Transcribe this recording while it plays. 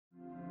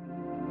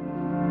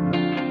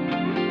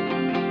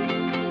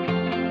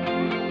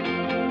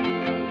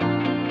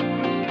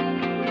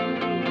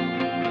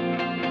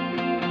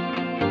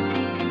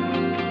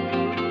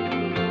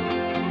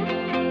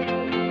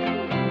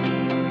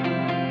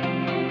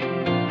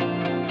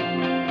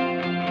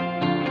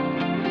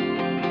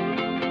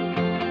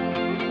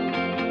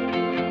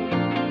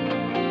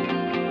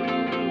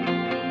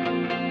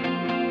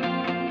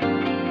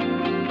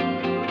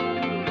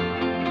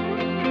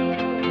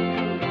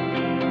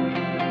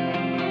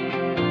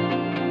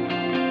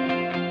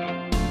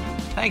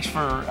Thanks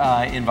for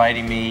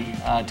inviting me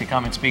to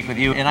come and speak with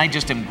you. And I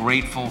just am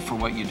grateful for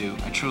what you do.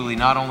 I truly,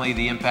 not only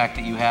the impact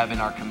that you have in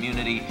our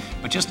community,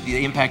 but just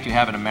the impact you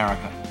have in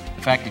America.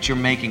 The fact that you're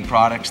making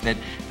products that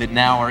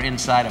now are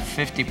inside of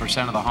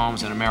 50% of the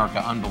homes in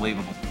America,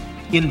 unbelievable.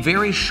 In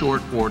very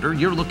short order,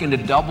 you're looking to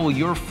double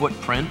your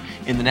footprint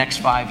in the next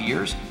 5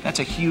 years. That's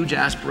a huge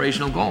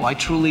aspirational goal. I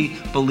truly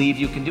believe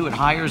you can do it.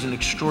 Hire's an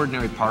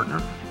extraordinary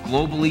partner.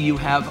 Globally, you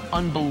have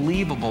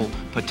unbelievable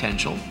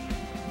potential.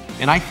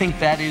 And I think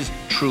that is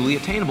truly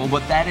attainable,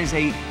 but that is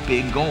a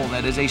big goal.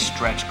 That is a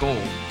stretch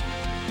goal.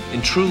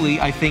 And truly,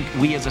 I think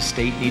we as a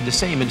state need the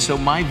same. And so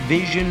my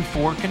vision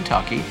for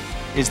Kentucky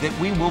is that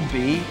we will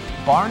be,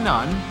 bar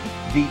none,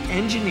 the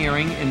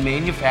engineering and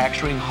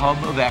manufacturing hub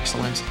of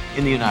excellence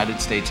in the United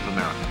States of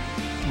America.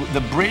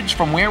 The bridge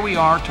from where we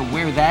are to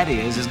where that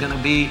is going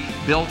to be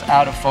built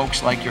out of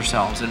folks like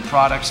yourselves and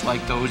products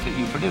like those that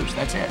you produce.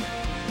 That's it.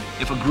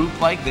 If a group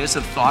like this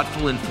of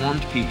thoughtful,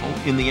 informed people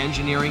in the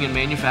engineering and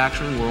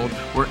manufacturing world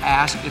were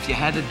asked if you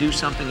had to do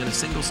something in a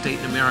single state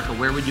in America,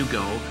 where would you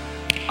go?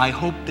 I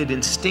hope that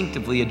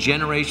instinctively, a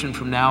generation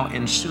from now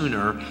and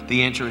sooner,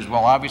 the answer is,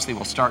 well, obviously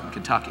we'll start in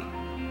Kentucky.